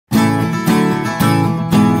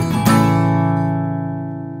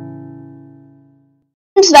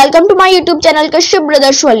Welcome to my YouTube channel Kashyap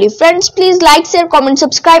Brother Surely. Friends, please like, share, comment,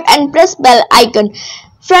 subscribe and press bell icon.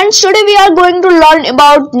 Friends, today we are going to learn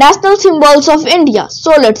about national symbols of India.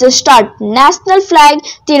 So let's start. National flag,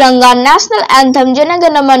 Tiranga. National anthem, Jana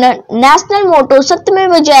Gana Mana. National motto,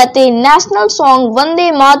 Satyameva Jayate. National song,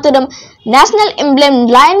 Vande Mataram. National emblem,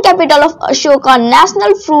 lion capital of Ashoka.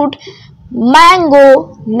 National fruit,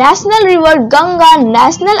 mango. National river, Ganga.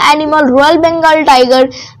 National animal, Royal Bengal tiger.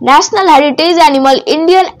 National heritage animal,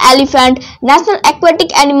 Indian elephant. National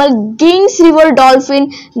aquatic animal, Kings river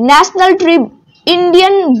dolphin. National tree,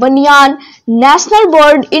 Indian banyan. National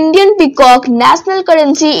bird, Indian peacock. National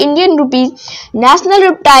currency, Indian rupee. National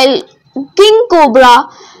reptile, king cobra.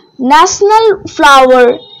 National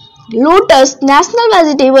flower, lotus. National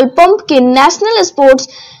vegetable, pumpkin. National sports,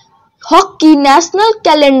 hockey. National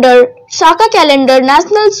calendar, Shaka calendar.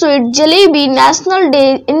 National sweet, jalebi. National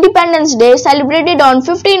day, Independence Day, celebrated on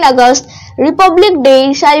 15 August. Republic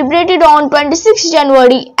Day, celebrated on 26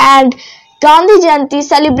 January. And Gandhi Jayanti,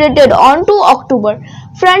 celebrated on 2 October.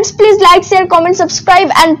 Friends, please like, share, comment, subscribe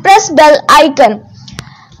and press bell icon.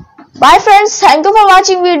 Bye friends. Thank you for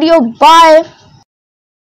watching video. Bye.